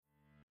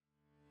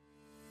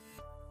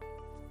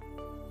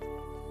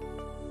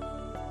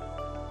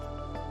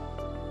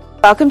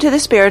Welcome to the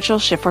Spiritual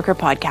Shiftworker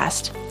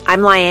Podcast. I'm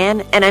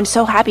Lyanne, and I'm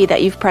so happy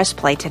that you've pressed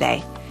play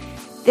today.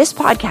 This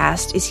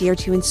podcast is here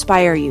to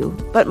inspire you,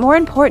 but more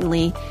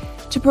importantly,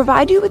 to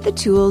provide you with the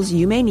tools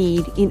you may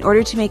need in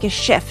order to make a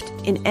shift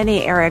in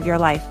any area of your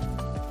life.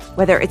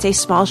 Whether it's a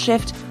small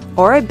shift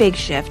or a big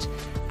shift,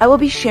 I will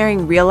be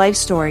sharing real-life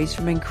stories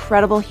from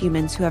incredible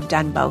humans who have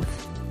done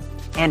both.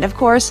 And of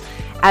course,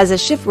 as a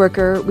shift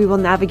worker, we will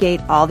navigate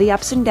all the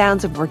ups and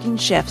downs of working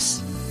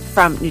shifts,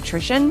 from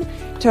nutrition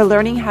to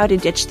learning how to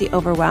ditch the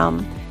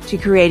overwhelm, to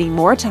creating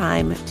more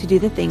time to do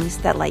the things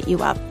that light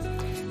you up.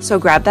 So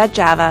grab that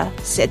Java,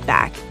 sit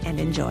back, and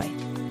enjoy.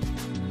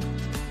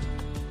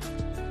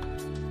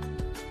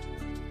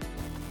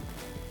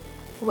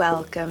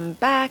 Welcome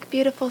back,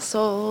 beautiful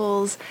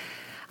souls.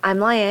 I'm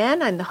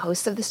Lyanne. I'm the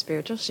host of the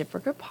Spiritual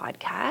Shiftworker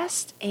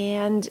Podcast,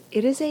 and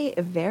it is a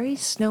very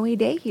snowy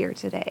day here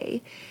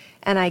today,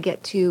 and I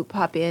get to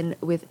pop in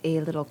with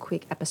a little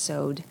quick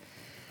episode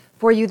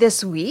for you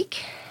this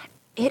week.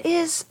 It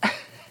is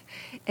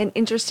an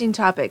interesting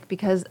topic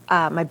because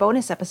my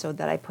bonus episode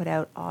that I put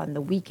out on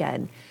the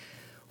weekend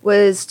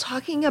was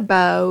talking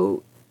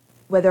about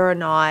whether or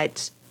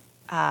not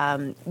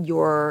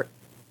your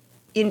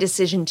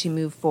indecision to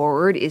move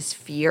forward is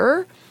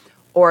fear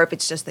or if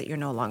it's just that you're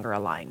no longer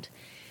aligned.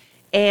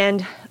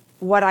 And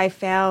what I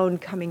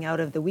found coming out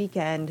of the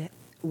weekend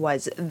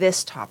was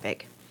this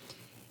topic,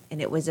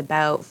 and it was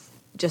about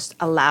just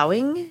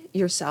allowing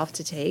yourself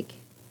to take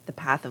the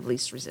path of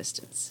least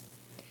resistance.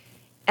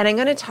 And I'm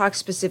going to talk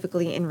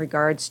specifically in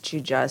regards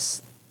to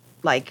just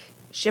like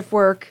shift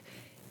work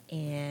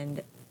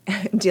and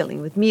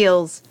dealing with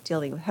meals,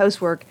 dealing with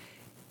housework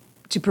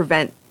to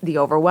prevent the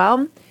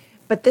overwhelm.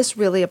 But this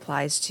really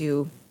applies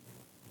to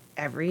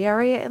every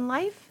area in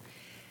life.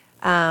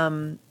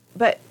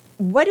 But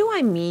what do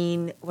I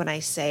mean when I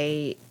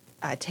say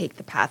take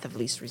the path of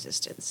least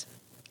resistance?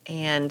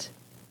 And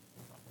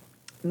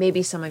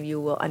maybe some of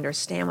you will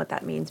understand what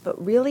that means,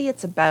 but really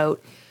it's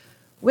about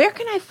where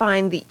can I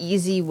find the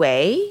easy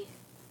way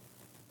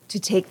to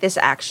take this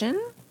action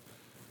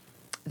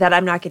that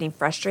I'm not getting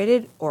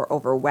frustrated or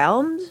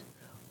overwhelmed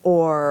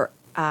or,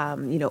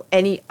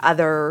 any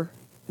other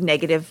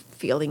negative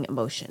feeling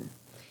emotion.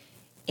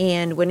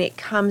 And when it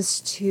comes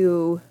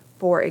to,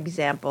 for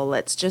example,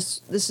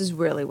 this is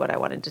really what I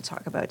wanted to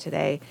talk about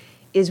today,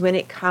 is when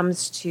it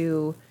comes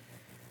to,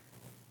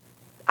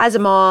 as a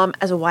mom,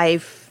 as a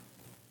wife,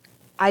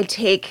 I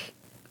take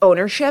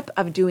ownership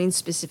of doing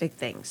specific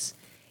things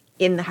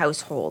in the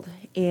household.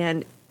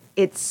 And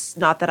it's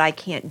not that I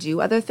can't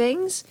do other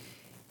things.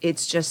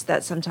 It's just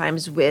that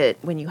sometimes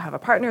when you have a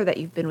partner that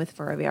you've been with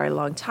for a very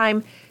long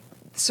time,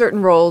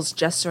 certain roles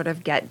just sort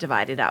of get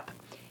divided up.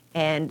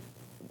 And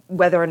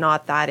whether or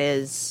not that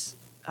is,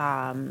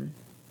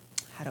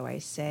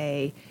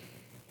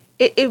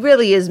 it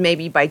really is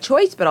maybe by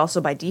choice, but also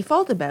by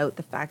default, about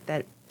the fact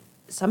that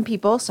some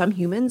people, some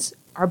humans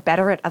are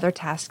better at other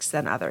tasks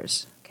than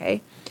others, okay?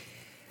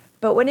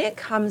 But when it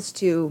comes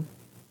to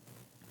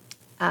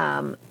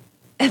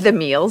the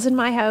meals in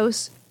my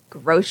house,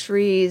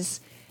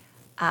 groceries,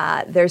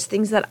 there's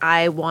things that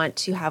I want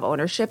to have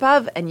ownership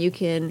of, and you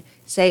can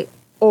say,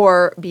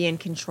 or be in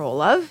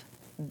control of.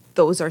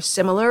 Those are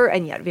similar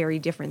and yet very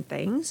different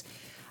things.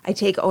 I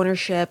take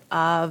ownership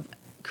of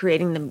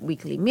creating the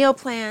weekly meal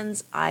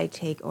plans. I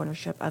take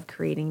ownership of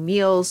creating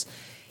meals.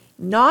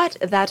 Not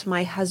that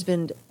my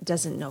husband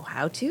doesn't know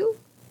how to,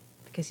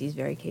 because he's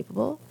very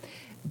capable,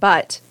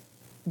 but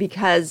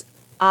because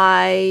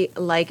I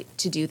like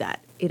to do that.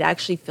 It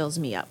actually fills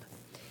me up.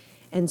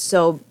 And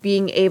so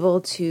being able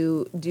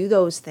to do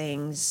those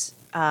things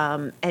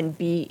and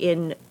be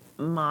in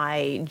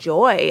my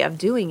joy of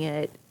doing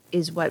it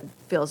is what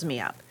fills me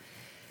up.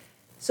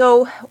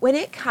 So when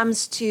it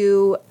comes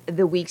to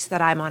the weeks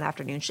that I'm on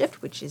afternoon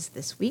shift, which is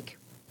this week,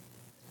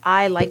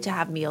 I like to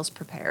have meals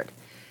prepared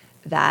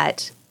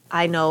that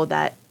I know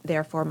that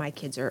therefore my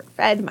kids are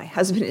fed, my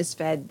husband is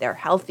fed, they're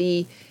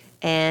healthy,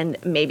 and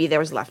maybe there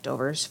was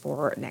leftovers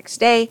for next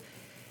day.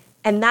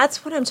 And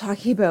that's what I'm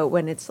talking about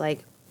when it's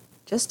like,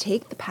 just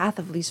take the path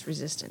of least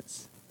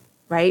resistance,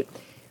 right?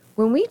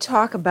 When we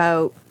talk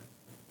about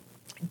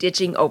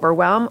ditching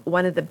overwhelm,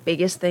 one of the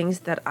biggest things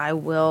that I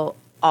will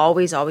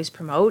always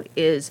promote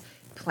is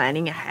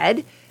planning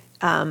ahead.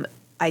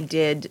 I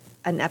did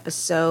an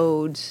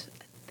episode,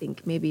 I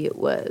think maybe it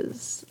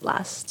was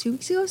 2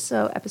 weeks ago,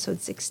 so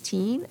episode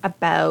 16,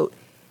 about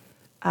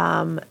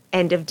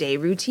end of day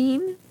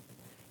routine.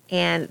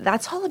 And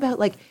that's all about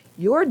like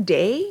your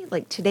day,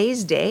 like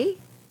today's day,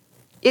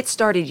 it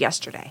started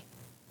yesterday,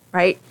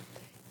 right?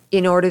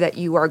 In order that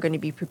you are going to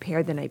be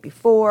prepared the night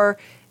before.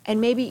 And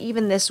maybe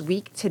even this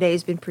week,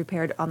 today's been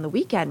prepared on the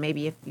weekend.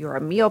 Maybe if you're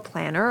a meal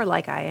planner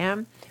like I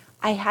am,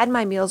 I had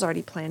my meals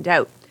already planned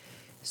out.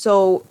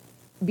 So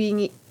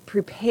being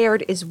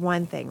prepared is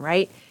one thing,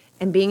 right?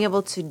 And being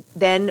able to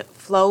then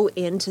flow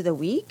into the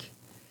week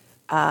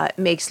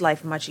makes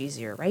life much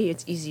easier, right?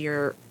 It's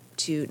easier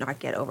to not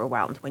get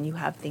overwhelmed when you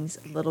have things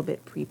a little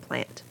bit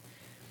pre-planned.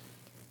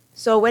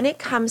 So when it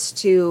comes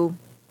to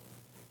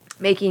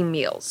making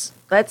meals,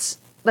 let's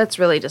let's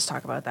really just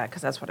talk about that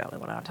because that's what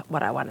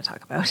I want to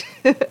talk about.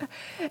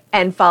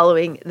 And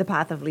following the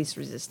path of least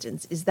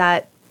resistance is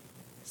that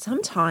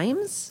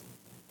sometimes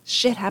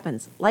shit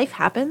happens, life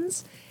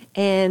happens,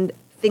 and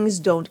things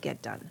don't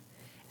get done.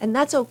 And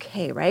that's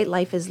okay, right?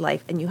 Life is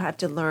life, and you have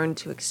to learn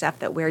to accept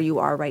that where you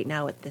are right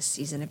now at this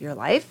season of your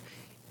life,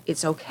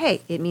 it's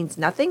okay. It means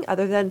nothing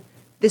other than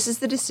this is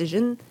the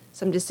decision.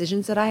 Some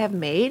decisions that I have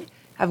made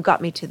have got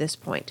me to this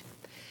point.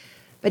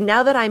 But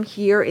now that I'm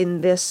here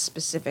in this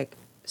specific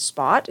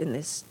spot, in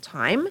this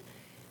time,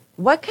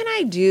 what can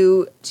I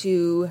do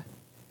to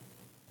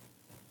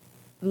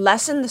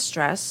lessen the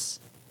stress,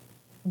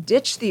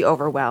 ditch the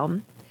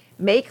overwhelm,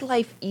 make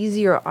life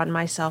easier on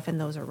myself and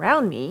those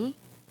around me?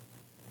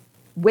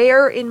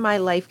 Where in my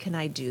life can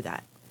I do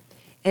that?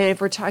 And if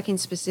we're talking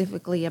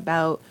specifically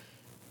about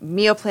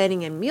meal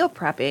planning and meal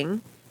prepping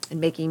and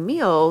making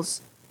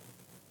meals,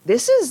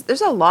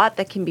 there's a lot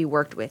that can be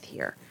worked with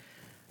here.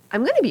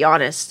 I'm going to be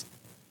honest.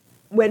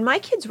 When my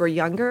kids were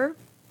younger,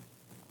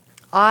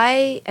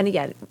 and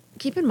again,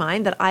 keep in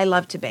mind that I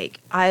love to bake.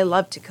 I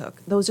love to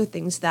cook. Those are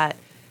things that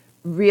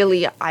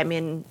really I'm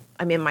in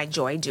my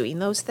joy doing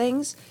those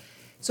things.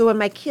 So when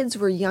my kids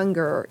were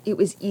younger, it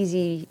was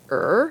easier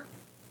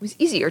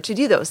to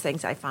do those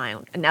things, I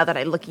found. And now that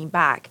I'm looking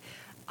back,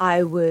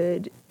 I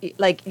would,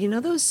 like, you know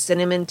those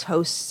cinnamon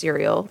toast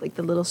cereal, like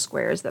the little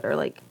squares that are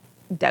like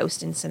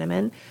doused in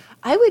cinnamon?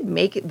 I would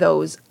make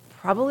those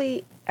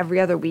probably every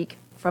other week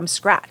from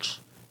scratch.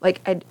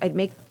 Like I'd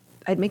make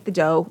the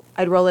dough,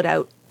 I'd roll it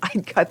out,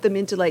 I'd cut them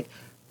into like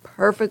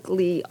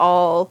perfectly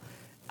all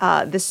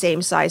the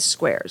same size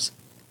squares.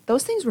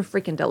 Those things were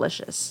freaking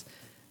delicious.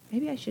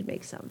 Maybe I should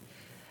make some.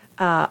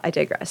 I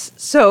digress.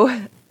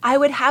 So I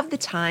would have the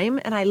time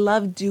and I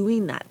love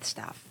doing that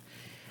stuff.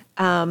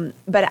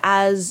 But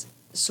as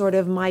sort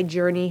of my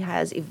journey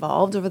has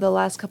evolved over the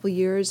last couple of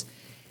years,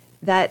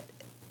 that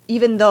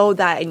even though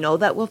that I know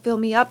that will fill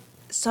me up,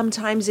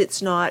 sometimes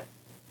it's not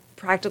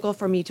practical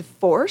for me to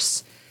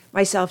force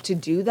myself to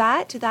do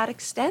that to that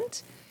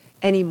extent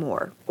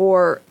anymore,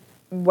 or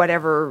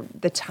whatever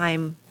the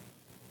time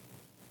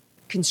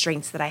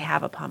constraints that I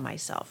have upon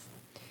myself.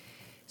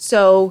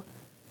 So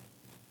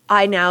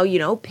I now,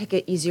 pick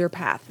an easier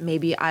path.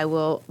 Maybe I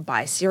will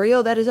buy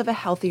cereal that is of a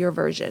healthier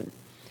version.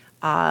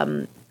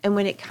 And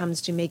when it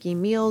comes to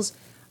making meals,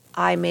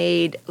 I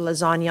made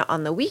lasagna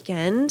on the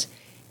weekend,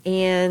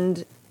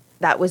 and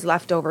that was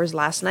leftovers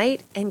last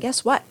night. And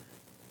guess what?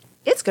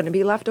 It's going to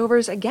be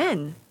leftovers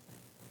again,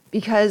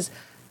 because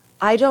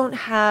I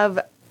have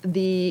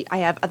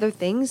other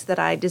things that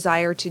I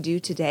desire to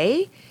do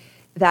today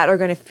that are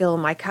going to fill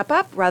my cup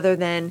up, rather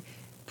than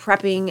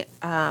prepping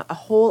a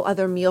whole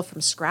other meal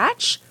from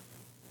scratch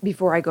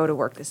before I go to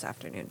work this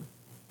afternoon.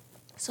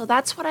 So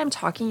that's what I'm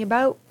talking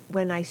about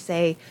when I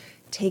say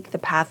take the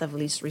path of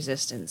least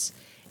resistance.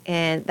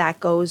 And that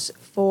goes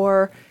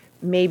for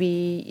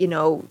maybe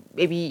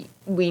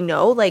we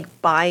know,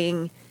 like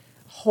buying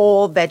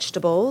whole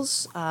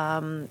vegetables,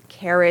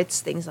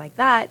 carrots, things like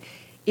that.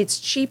 It's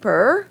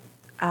cheaper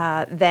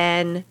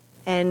than,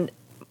 and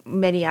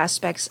many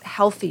aspects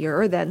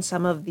healthier than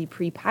some of the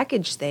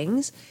prepackaged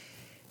things,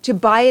 to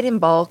buy it in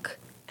bulk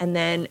and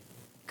then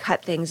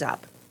cut things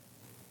up.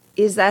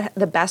 Is that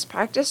the best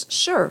practice?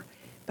 Sure.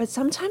 But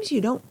sometimes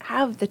you don't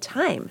have the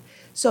time.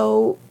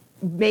 So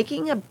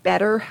making a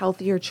better,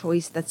 healthier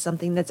choice that's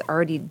something that's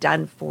already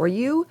done for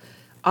you,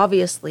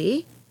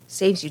 obviously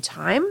saves you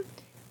time,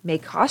 may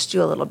cost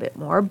you a little bit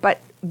more, but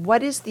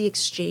what is the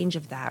exchange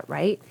of that,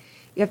 right?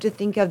 You have to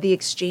think of the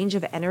exchange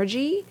of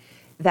energy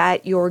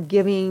that you're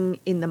giving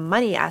in the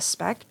money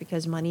aspect,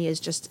 because money is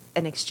just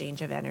an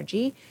exchange of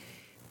energy,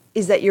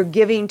 is that you're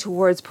giving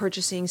towards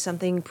purchasing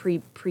something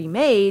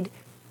pre-made,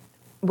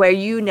 where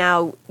you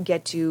now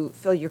get to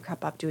fill your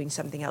cup up doing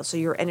something else. So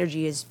your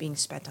energy is being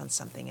spent on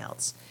something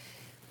else.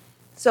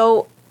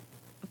 So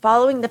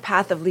following the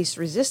path of least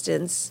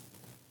resistance,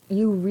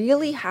 you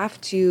really have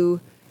to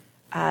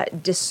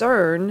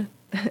discern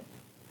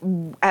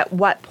at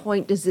what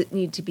point does it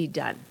need to be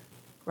done,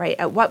 right?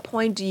 At what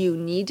point do you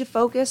need to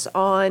focus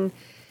on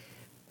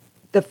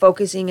the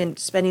focusing and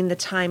spending the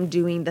time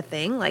doing the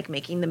thing, like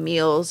making the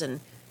meals and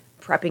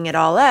prepping it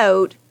all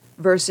out,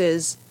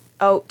 versus,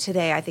 oh,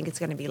 today I think it's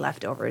going to be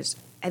leftovers.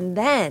 And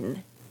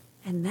then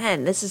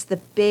this is the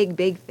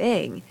big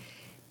thing,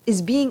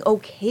 is being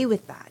okay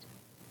with that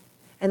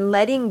and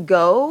letting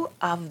go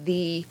of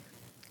the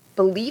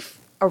belief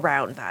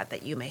around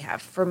that you may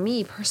have. For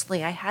me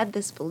personally, I had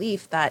this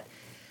belief that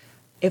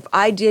if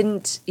I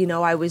didn't,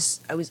 I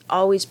was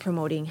always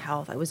promoting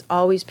health. I was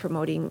always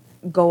promoting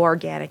go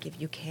organic if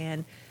you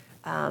can,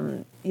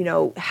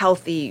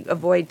 healthy,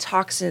 avoid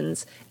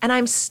toxins. And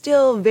I'm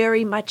still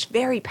very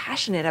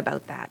passionate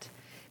about that,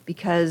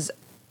 because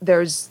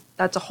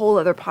that's a whole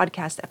other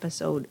podcast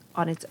episode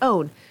on its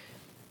own.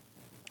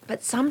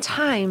 But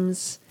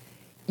sometimes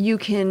you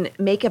can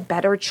make a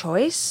better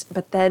choice,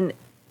 but then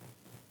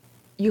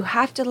you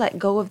have to let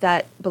go of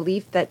that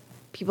belief that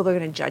people are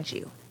going to judge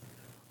you,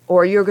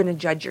 or you're going to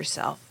judge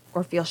yourself,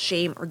 or feel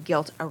shame or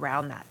guilt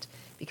around that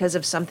because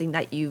of something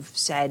that you've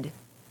said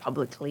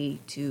publicly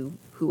to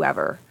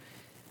whoever.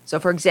 So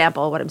for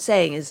example, what I'm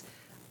saying is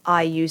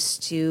I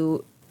used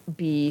to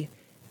be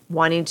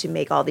wanting to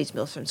make all these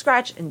meals from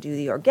scratch and do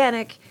the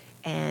organic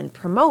and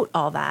promote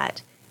all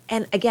that.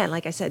 And again,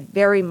 like I said,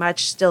 very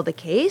much still the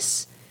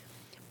case.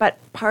 But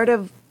part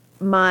of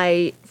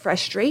my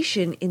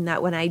frustration in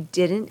that when I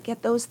didn't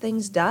get those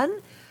things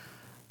done,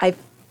 I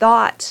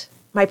thought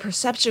my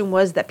perception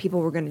was that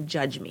people were going to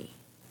judge me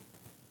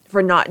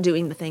for not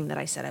doing the thing that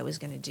I said I was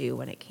going to do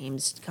when it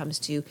comes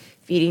to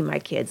feeding my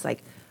kids.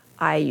 Like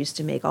I used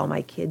to make all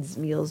my kids'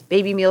 meals,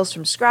 baby meals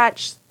from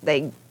scratch.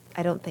 I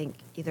don't think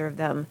either of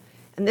them,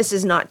 and this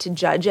is not to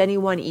judge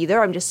anyone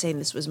either, I'm just saying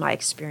this was my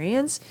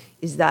experience,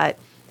 is that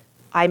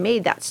I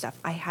made that stuff.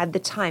 I had the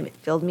time. It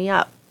filled me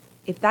up.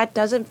 If that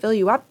doesn't fill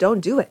you up,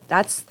 don't do it.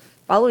 That's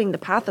following the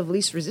path of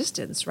least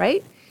resistance,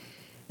 right?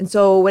 And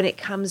so when it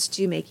comes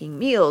to making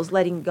meals,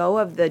 letting go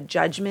of the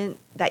judgment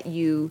that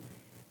you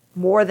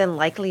more than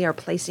likely are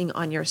placing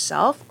on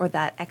yourself, or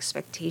that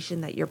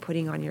expectation that you're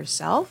putting on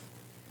yourself.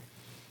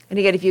 And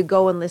again, if you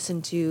go and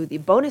listen to the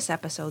bonus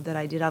episode that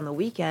I did on the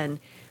weekend,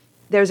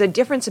 there's a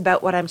difference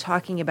about what I'm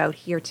talking about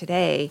here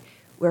today.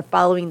 We're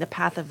following the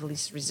path of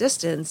least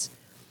resistance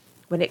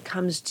when it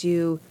comes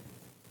to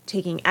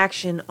taking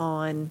action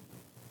on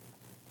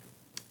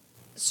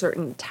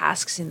certain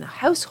tasks in the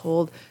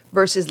household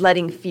versus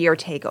letting fear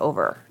take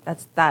over.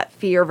 That's that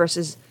fear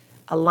versus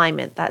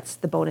alignment. That's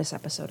the bonus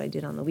episode I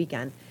did on the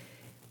weekend.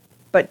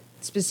 But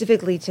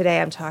specifically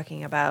today, I'm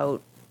talking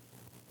about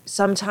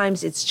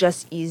sometimes it's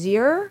just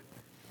easier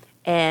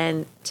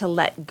and to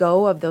let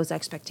go of those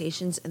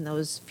expectations and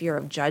those fear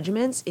of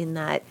judgments, in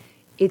that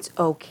it's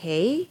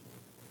okay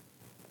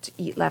to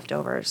eat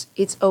leftovers.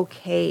 It's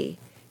okay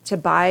to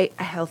buy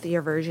a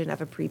healthier version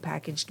of a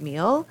prepackaged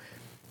meal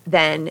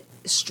than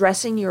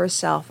stressing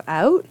yourself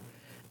out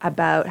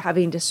about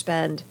having to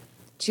spend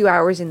 2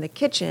 hours in the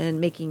kitchen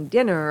making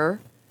dinner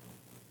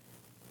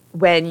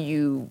when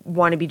you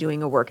want to be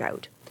doing a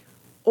workout.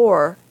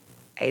 Or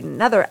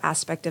another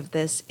aspect of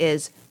this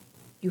is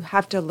you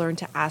have to learn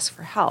to ask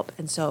for help.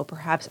 And so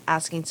perhaps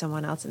asking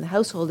someone else in the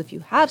household, if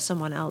you have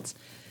someone else,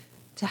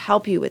 to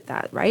help you with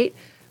that, right?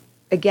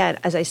 Again,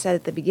 as I said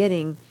at the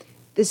beginning,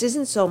 this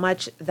isn't so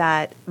much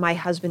that my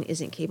husband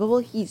isn't capable.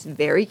 He's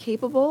very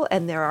capable,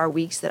 and there are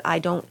weeks that I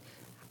don't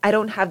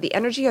have the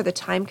energy or the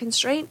time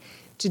constraint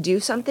to do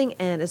something,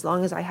 and as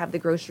long as I have the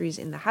groceries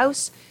in the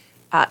house,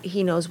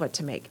 he knows what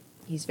to make.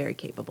 He's very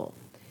capable.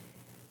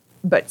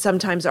 But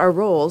sometimes our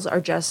roles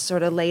are just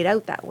sort of laid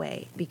out that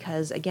way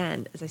because,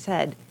 again, as I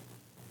said,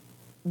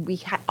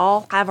 we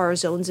all have our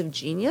zones of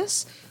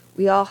genius.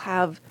 We all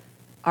have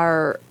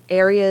our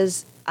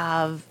areas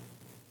of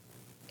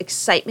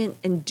excitement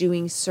and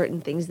doing certain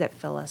things that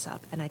fill us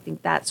up. And I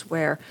think that's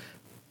where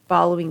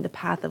following the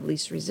path of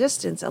least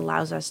resistance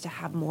allows us to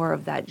have more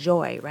of that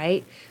joy,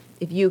 right?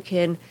 If you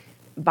can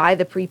buy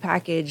the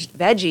prepackaged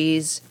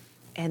veggies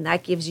and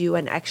that gives you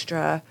an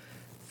extra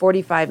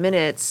 45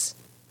 minutes,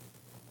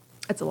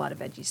 that's a lot of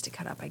veggies to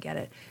cut up, I get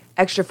it.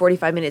 Extra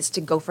 45 minutes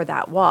to go for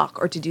that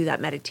walk or to do that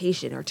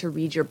meditation or to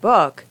read your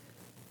book,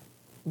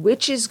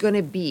 which is going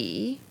to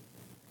be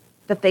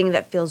the thing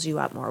that fills you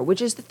up more?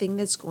 Which is the thing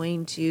that's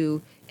going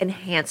to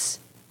enhance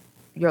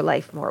your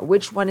life more?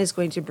 Which one is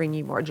going to bring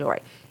you more joy?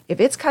 If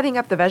it's cutting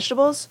up the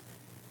vegetables,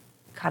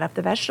 cut up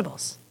the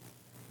vegetables,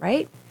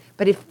 right?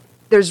 But if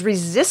there's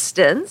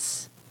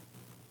resistance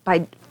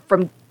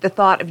from the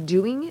thought of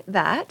doing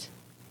that,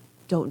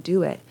 don't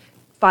do it.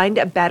 Find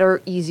a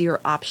better, easier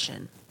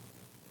option.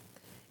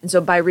 And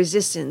so by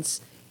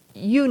resistance,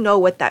 you know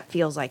what that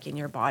feels like in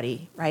your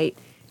body, right?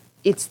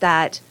 It's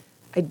that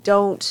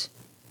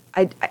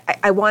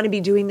I want to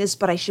be doing this,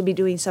 but I should be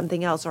doing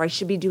something else, or I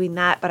should be doing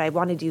that, but I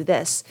want to do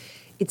this.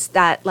 It's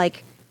that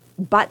like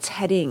butts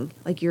heading,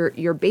 like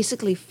you're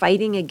basically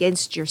fighting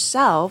against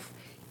yourself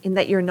in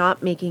that you're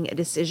not making a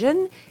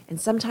decision. And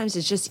sometimes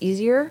it's just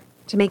easier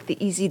to make the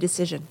easy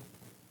decision.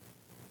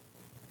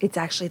 It's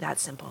actually that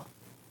simple.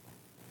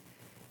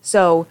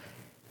 So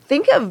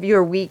think of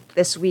your week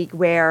this week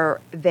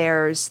where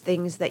there's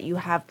things that you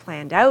have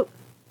planned out.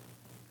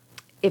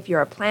 If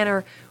you're a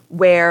planner,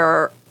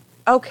 where,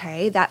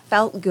 okay, that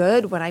felt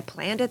good when I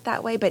planned it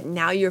that way, but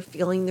now you're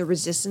feeling the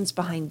resistance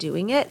behind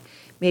doing it.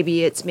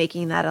 Maybe it's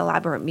making that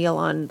elaborate meal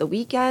on the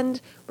weekend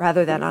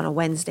rather than on a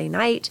Wednesday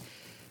night,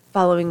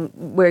 following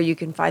where you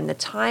can find the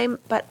time,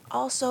 but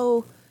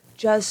also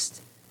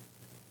just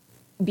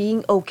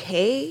being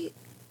okay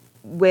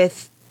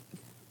with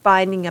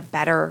finding a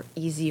better,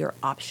 easier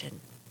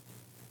option.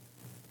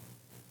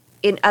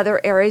 In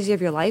other areas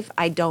of your life,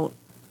 I don't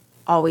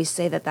always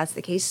say that that's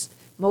the case.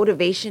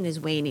 Motivation is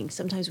waning.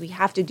 Sometimes we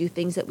have to do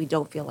things that we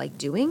don't feel like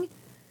doing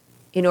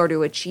in order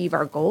to achieve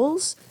our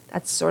goals.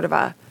 That's sort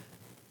of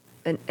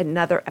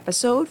another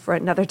episode for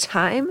another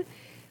time.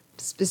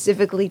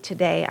 Specifically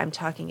today, I'm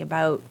talking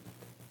about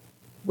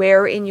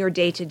where in your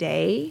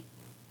day-to-day,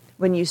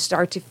 when you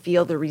start to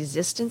feel the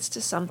resistance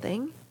to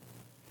something,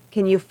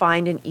 can you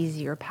find an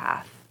easier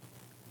path?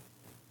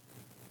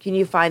 Can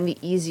you find the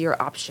easier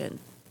option?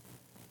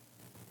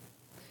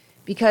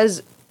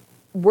 Because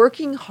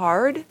working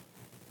hard,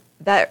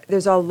 that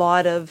there's a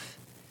lot of,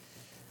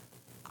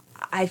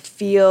 I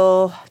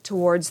feel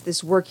towards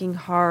this working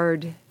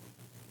hard,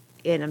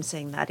 and I'm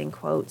saying that in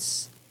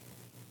quotes,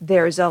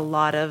 there's a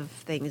lot of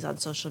things on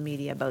social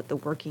media about the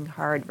working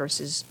hard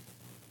versus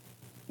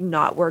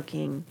not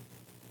working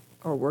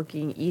or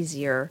working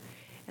easier.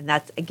 And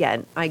that's,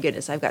 again, my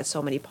goodness, I've got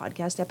so many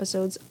podcast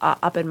episodes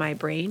up in my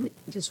brain.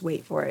 Just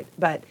wait for it.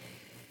 But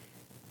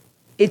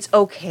it's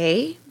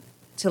okay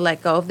to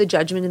let go of the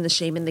judgment and the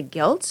shame and the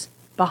guilt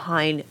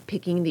behind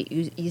picking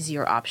the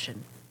easier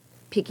option,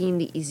 picking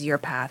the easier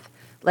path,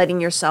 letting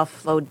yourself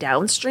flow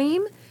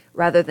downstream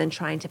rather than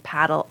trying to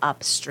paddle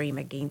upstream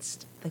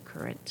against the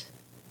current.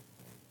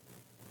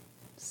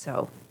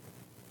 So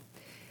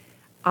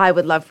I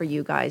would love for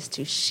you guys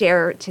to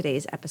share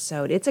today's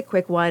episode. It's a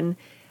quick one.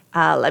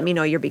 Let me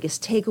know your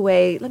biggest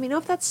takeaway. Let me know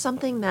if that's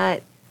something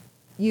that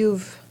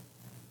you've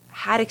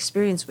had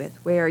experience with,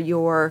 where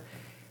you're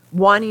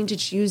wanting to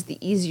choose the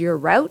easier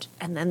route,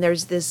 and then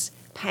there's this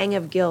pang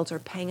of guilt or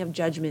pang of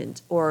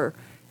judgment or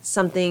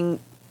something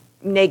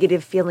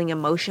negative feeling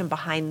emotion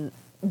behind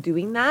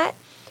doing that.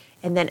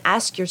 And then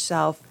ask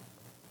yourself,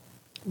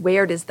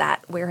 where has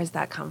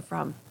that come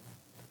from?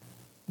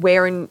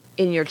 Where in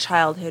your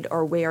childhood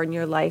or where in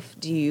your life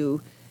do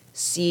you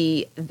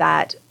see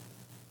that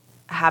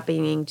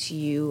happening to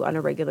you on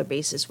a regular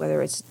basis,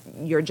 whether it's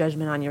your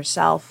judgment on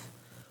yourself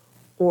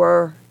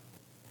or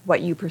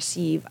what you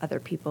perceive other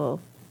people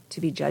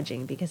to be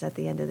judging? Because at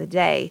the end of the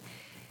day,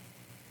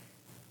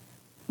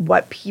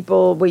 what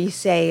we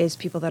say is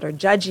people that are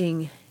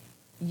judging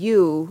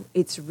you,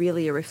 it's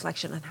really a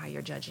reflection on how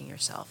you're judging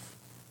yourself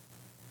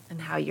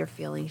and how you're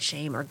feeling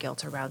shame or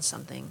guilt around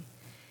something.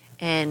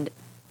 And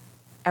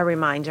a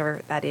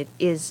reminder that it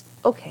is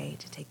okay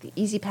to take the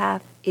easy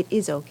path. It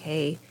is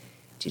okay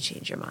to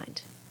change your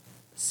mind.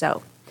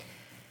 So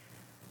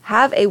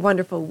have a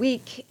wonderful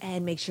week,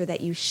 and make sure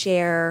that you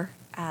share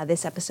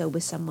this episode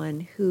with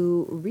someone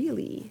who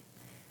really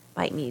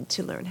might need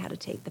to learn how to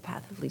take the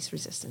path of least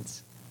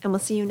resistance. And we'll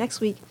see you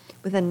next week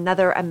with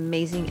another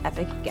amazing,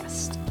 epic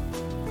guest.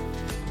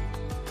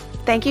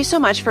 Thank you so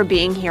much for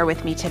being here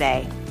with me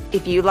today.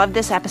 If you loved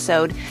this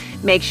episode,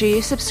 make sure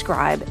you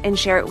subscribe and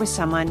share it with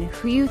someone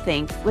who you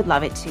think would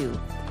love it too.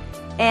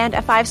 And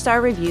a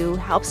 5-star review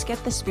helps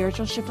get the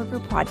Spiritual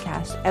Shiftworker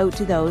podcast out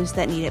to those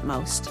that need it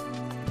most.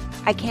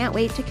 I can't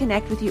wait to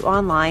connect with you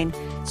online,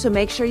 so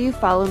make sure you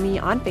follow me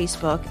on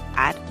Facebook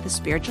at The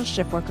Spiritual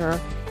Shiftworker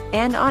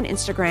and on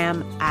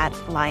Instagram at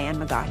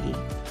Lyanne McGaughy.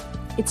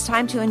 It's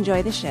time to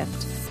enjoy the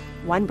shift,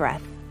 one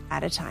breath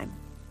at a time.